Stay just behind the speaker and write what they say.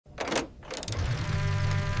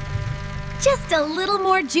Just a little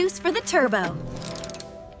more juice for the turbo.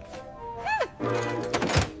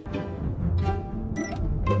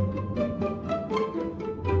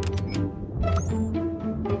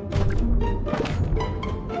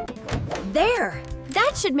 There!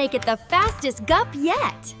 That should make it the fastest Gup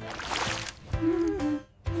yet.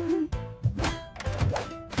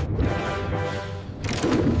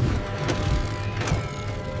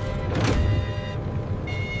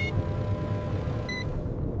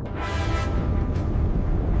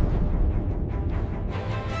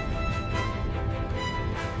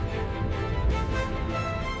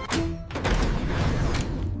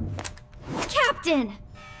 Captain!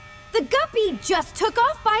 The Gup-B just took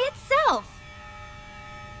off by itself!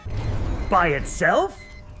 By itself?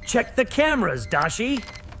 Check the cameras, Dashi.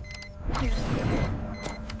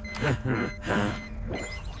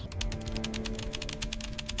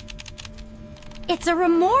 It's a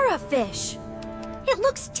Remora fish. It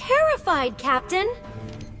looks terrified, Captain.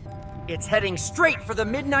 It's heading straight for the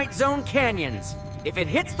Midnight Zone canyons. If it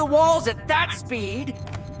hits the walls at that speed...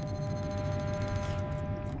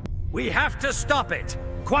 We have to stop it!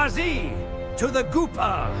 Kwazii! To the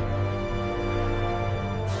Gup-A!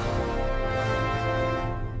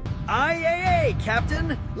 Aye,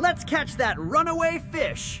 Captain! Let's catch that runaway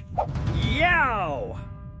fish! Yow!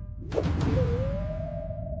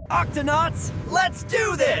 Octonauts, let's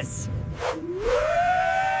do this!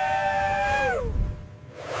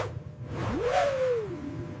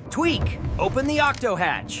 Tweak, open the octo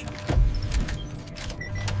hatch.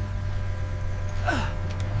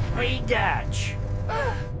 Redatch!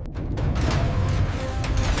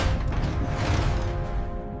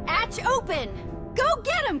 Hatch open! Go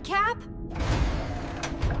get him, Cap!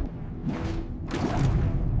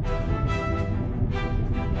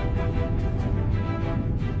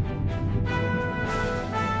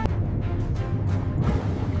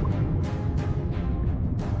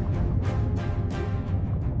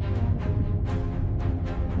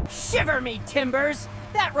 Shiver me timbers!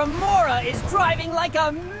 That Remora is driving like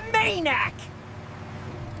a maniac!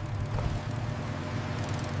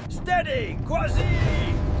 Steady,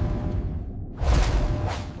 Kwazii!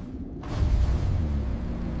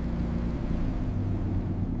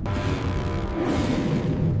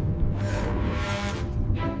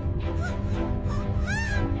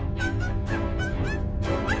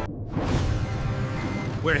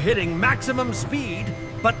 We're hitting maximum speed,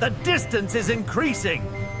 but the distance is increasing.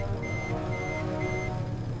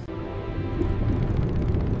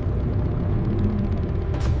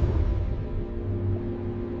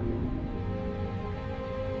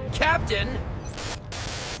 Captain!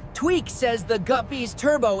 Tweak says the Gup-B's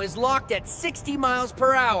turbo is locked at 60 miles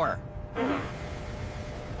per hour.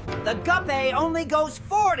 The Gup-A only goes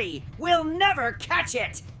 40! We'll never catch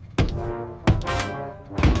it!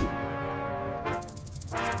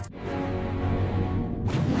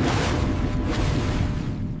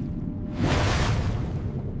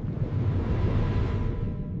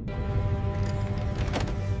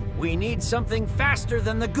 We need something faster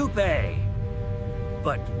than the Gup-A.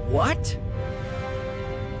 But what?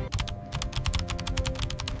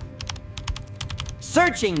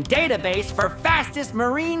 Searching database for fastest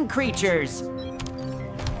marine creatures.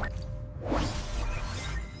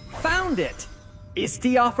 Found it!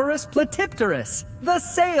 Istiophorus platypterus, the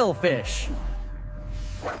sailfish.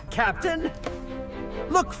 Captain,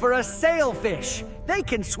 look for a sailfish. They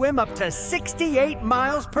can swim up to 68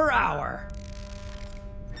 miles per hour.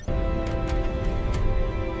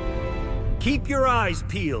 Keep your eyes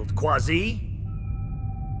peeled, Kwazii.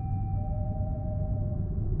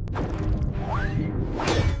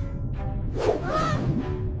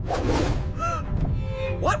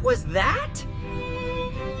 What was that?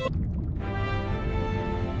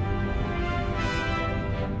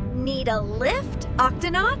 Need a lift,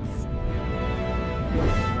 Octonauts?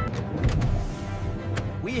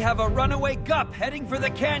 We have a runaway Gup heading for the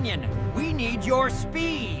canyon. We need your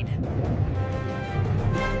speed.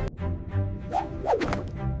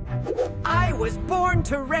 I was born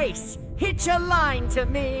to race. Hitch a line to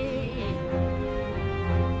me.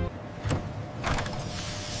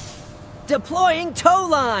 Deploying tow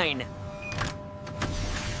line.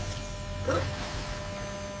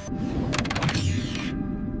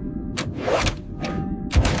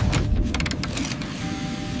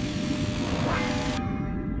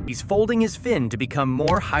 He's folding his fin to become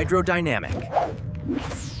more hydrodynamic.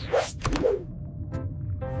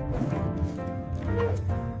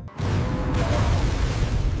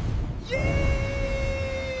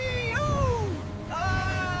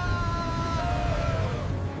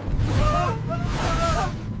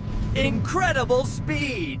 Incredible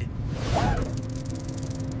speed!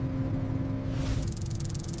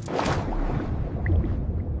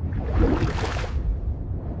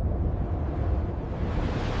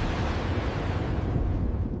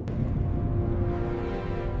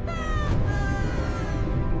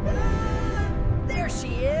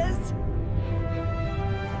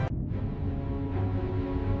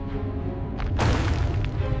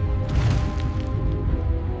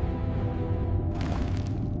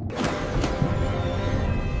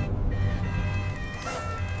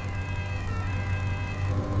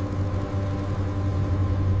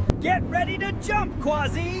 Get ready to jump,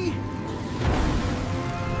 Kwazii!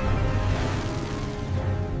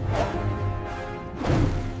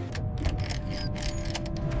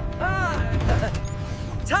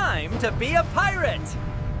 Time to be a pirate!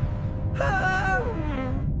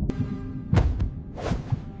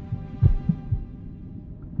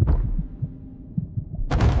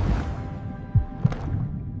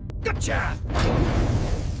 Gotcha!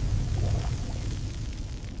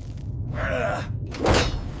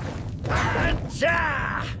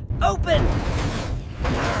 Gotcha! Open!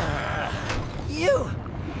 You!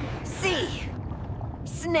 See!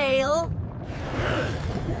 Snail!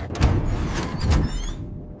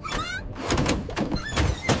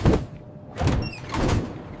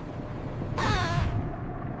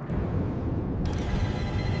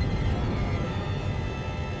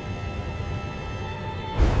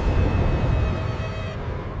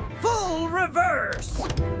 Full reverse!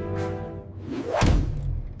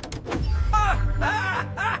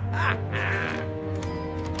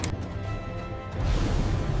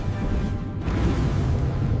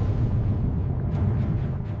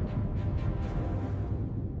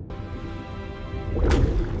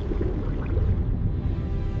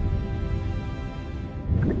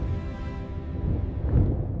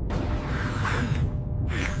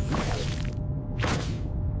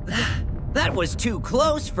 That was too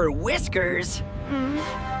close for Whiskers.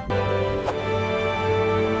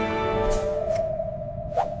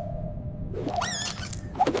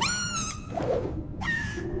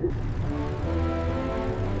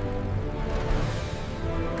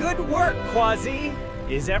 Good work, Kwazii!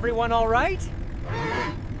 Is everyone all right?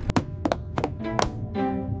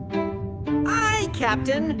 Aye,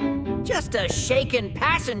 Captain. Just a shaken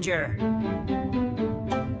passenger.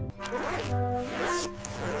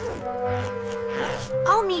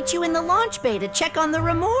 I'll meet you in the launch bay to check on the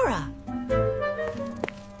Remora.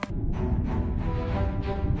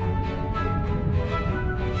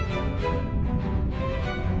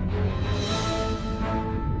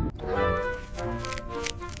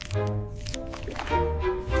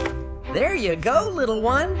 There you go, little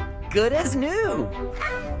one. Good as new.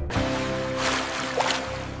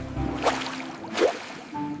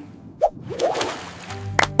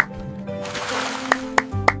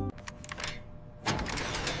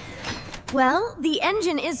 Well, the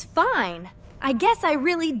engine is fine. I guess I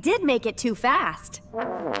really did make it too fast.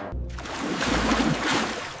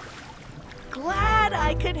 Glad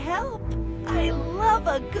I could help. I love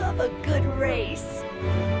a good race.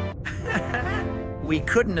 We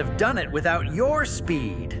couldn't have done it without your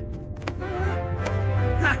speed.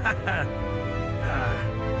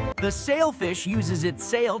 The sailfish uses its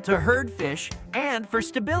sail to herd fish and for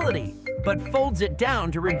stability, but folds it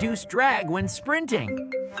down to reduce drag when sprinting.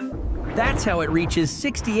 That's how it reaches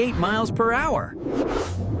 68 miles per hour.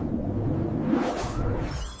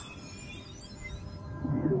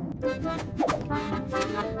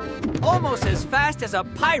 Almost as fast as a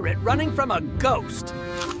pirate running from a ghost.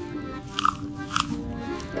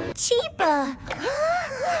 Cheaper!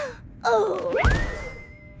 Oh!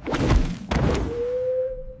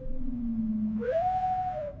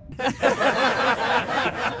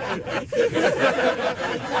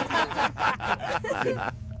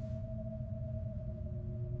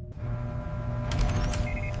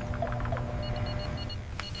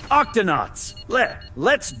 Octonauts,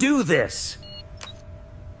 let's do this!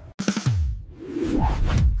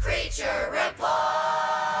 Creature report!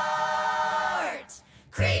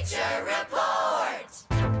 Creature report!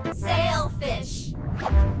 Sailfish,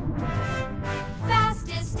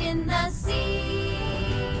 fastest in the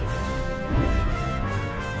sea.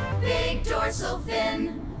 Big dorsal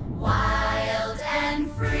fin, wild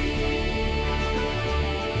and free.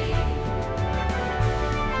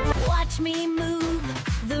 Watch me move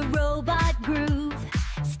the robot groove.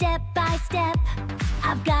 Step by step,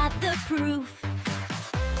 I've got the proof.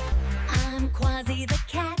 I'm Kwazii the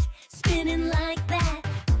cat, spinning like that.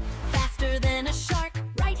 Faster than a shark,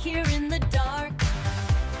 right here in the dark.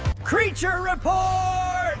 Creature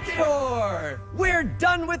report! We're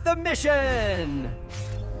done with the mission!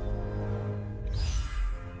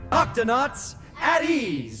 Octonauts, at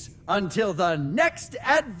ease until the next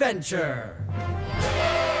adventure!